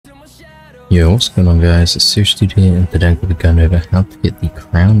Yo, what's going on guys, it's Seriously here, and today I'm going to be going over how to get the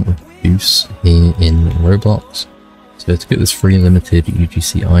Crown of Deus here in Roblox. So to get this free limited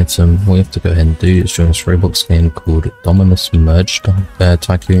UGC item, what you have to go ahead and do is join this Roblox game called Dominus Merge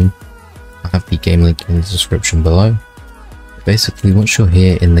Tycoon. I have the game link in the description below. Basically, once you're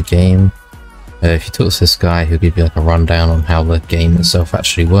here in the game, if you talk to this guy, he'll give you like a rundown on how the game itself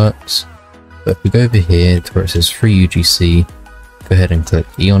actually works. But if we go over here to where it says free UGC, go ahead and click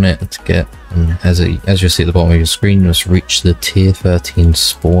E on it to get, and as you'll see at the bottom of your screen, you must reach the tier 13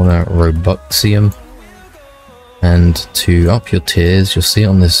 spawner Robloxium. And to up your tiers, you'll see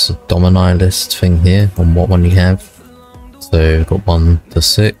on this Domini list thing here on what one you have. So we've got 1 to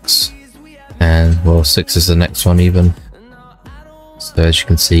 6, and well, 6 is the next one even. So as you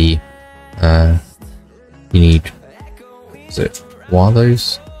can see, you need, is it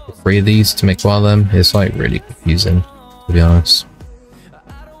Wallows? 3 of these to make one of them. It's like really confusing, to be honest.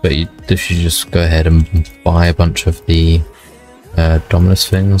 But you should just go ahead and buy a bunch of the Dominus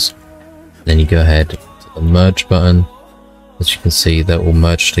things. Then you go ahead to the merge button. As you can see, they're all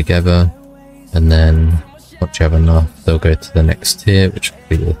merged together. And then once you have enough, they'll go to the next tier, which will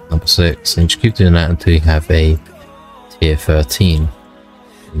be the number 6. And you keep doing that until you have a tier 13. You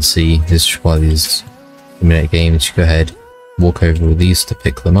can see this is why these minute games, you go ahead, walk over all these to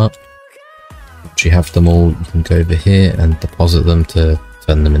pick them up. Once you have them all, you can go over here and deposit them to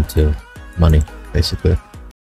turn them into money, basically.